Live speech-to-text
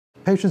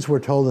Patients were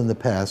told in the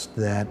past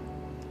that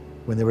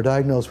when they were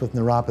diagnosed with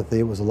neuropathy,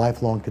 it was a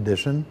lifelong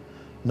condition.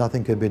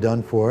 Nothing could be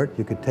done for it.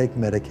 You could take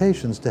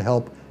medications to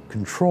help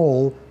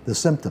control the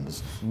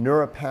symptoms.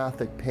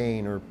 Neuropathic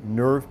pain or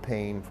nerve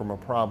pain from a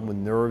problem with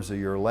nerves of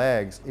your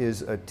legs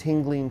is a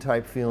tingling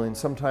type feeling.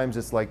 Sometimes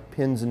it's like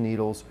pins and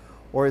needles,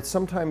 or it's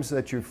sometimes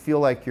that you feel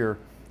like you're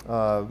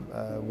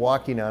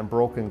walking on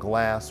broken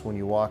glass when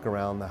you walk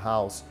around the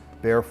house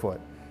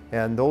barefoot.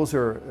 And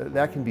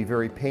that can be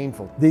very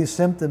painful. These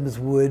symptoms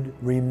would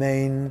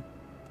remain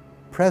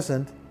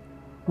present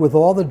with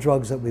all the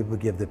drugs that we would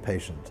give the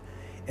patient.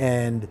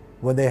 And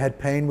when they had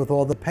pain with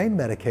all the pain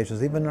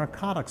medications, even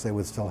narcotics, they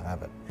would still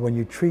have it. When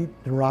you treat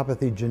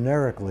neuropathy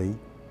generically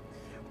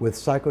with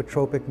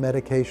psychotropic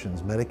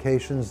medications,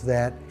 medications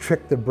that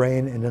trick the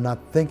brain into not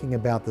thinking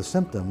about the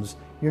symptoms,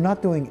 you're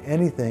not doing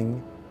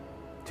anything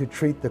to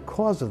treat the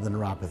cause of the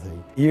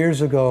neuropathy.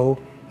 Years ago,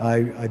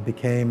 I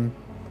became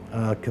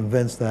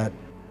convinced that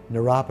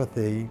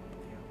neuropathy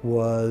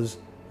was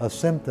a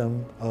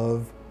symptom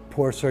of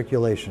poor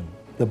circulation.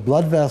 The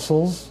blood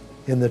vessels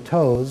in the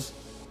toes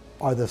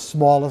are the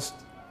smallest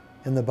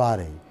in the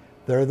body.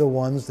 They're the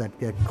ones that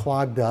get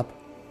clogged up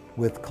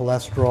with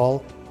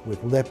cholesterol,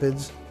 with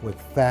lipids, with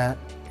fat,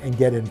 and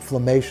get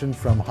inflammation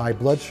from high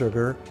blood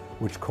sugar,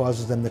 which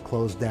causes them to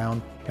close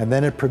down, and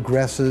then it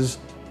progresses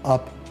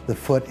up the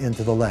foot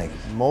into the leg.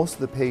 Most of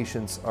the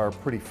patients are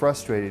pretty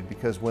frustrated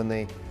because when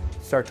they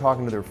start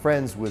talking to their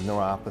friends with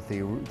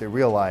neuropathy, they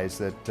realize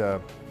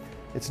that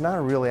it's not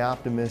a really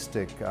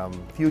optimistic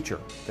future.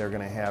 They're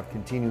going to have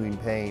continuing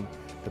pain.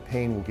 The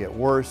pain will get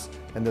worse,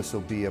 and this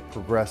will be a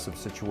progressive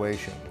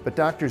situation. But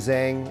Dr.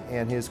 Zang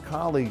and his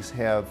colleagues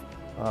have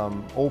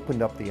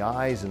opened up the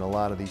eyes in a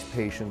lot of these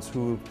patients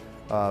who've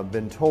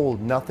been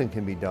told nothing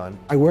can be done.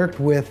 I worked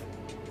with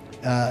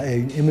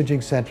an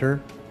imaging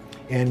center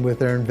and with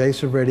their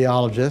invasive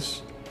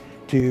radiologists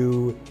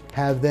to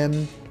have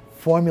them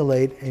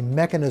formulate a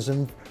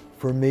mechanism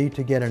for me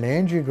to get an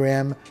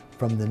angiogram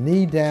from the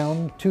knee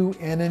down to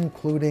and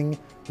including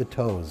the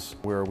toes.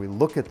 Where we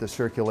look at the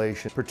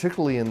circulation,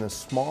 particularly in the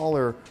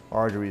smaller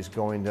arteries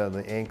going down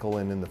the ankle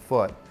and in the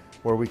foot,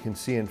 where we can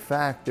see in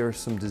fact there's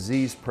some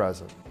disease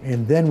present.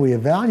 And then we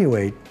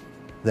evaluate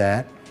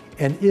that,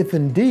 and if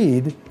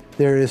indeed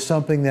there is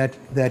something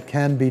that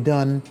can be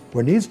done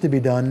or needs to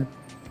be done,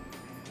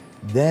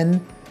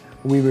 then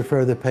we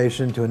refer the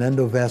patient to an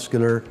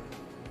endovascular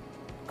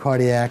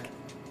cardiac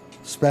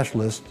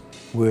specialist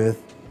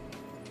with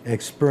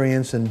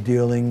experience in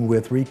dealing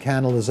with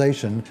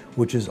recanalization,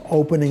 which is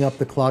opening up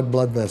the clogged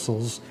blood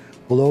vessels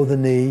below the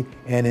knee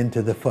and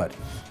into the foot.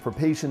 For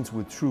patients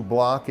with true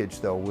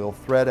blockage, though, we'll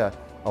thread a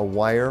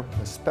wire,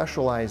 a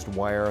specialized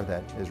wire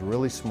that is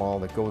really small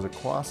that goes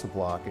across the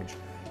blockage,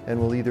 and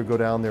we'll either go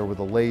down there with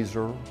a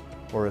laser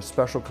or a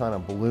special kind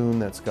of balloon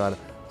that's got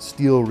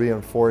steel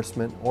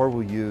reinforcement, or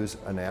we'll use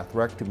an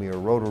atherectomy or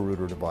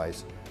roto-rooter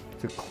device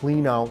to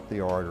clean out the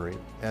artery,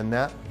 and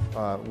that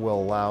will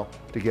allow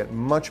to get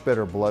much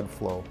better blood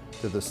flow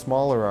to the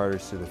smaller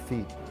arteries to the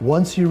feet.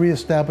 Once you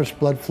reestablish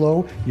blood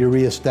flow, you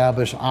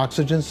reestablish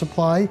oxygen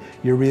supply,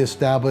 you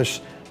reestablish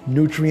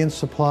nutrient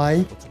supply.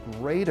 What's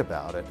great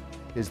about it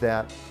is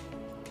that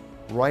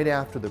right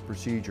after the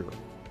procedure,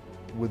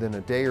 within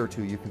a day or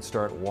two, you can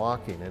start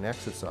walking and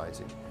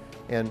exercising.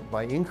 And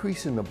by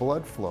increasing the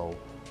blood flow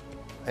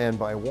and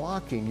by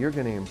walking, you're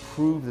going to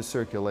improve the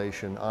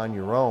circulation on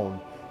your own.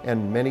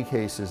 And in many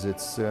cases,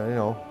 it's,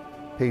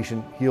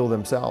 patient heal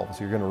themselves.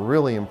 You're going to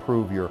really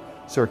improve your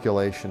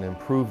circulation,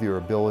 improve your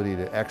ability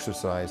to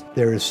exercise.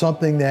 There is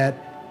something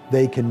that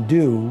they can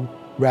do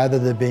rather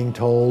than being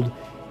told,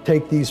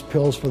 take these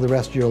pills for the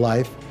rest of your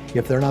life.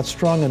 If they're not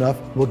strong enough,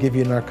 we'll give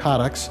you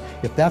narcotics.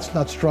 If that's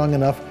not strong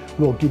enough,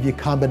 we'll give you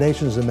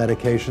combinations of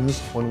medications.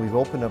 When we've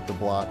opened up the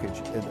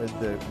blockage,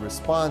 the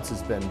response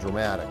has been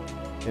dramatic.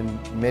 In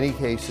many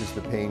cases,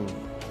 the pain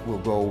will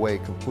go away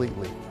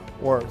completely,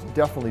 or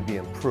definitely be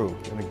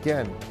improved. And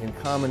again, in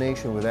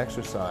combination with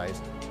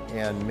exercise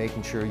and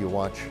making sure you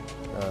watch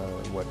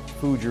what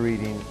food you're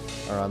eating,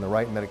 are on the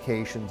right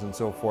medications and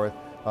so forth,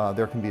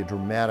 there can be a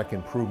dramatic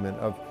improvement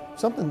of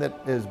something that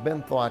has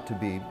been thought to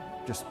be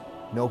just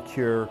no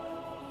cure,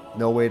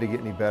 no way to get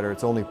any better.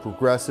 It's only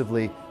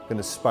progressively going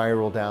to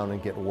spiral down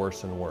and get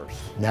worse and worse.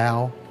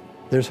 Now,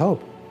 there's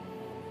hope.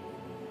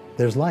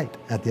 There's light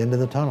at the end of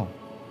the tunnel.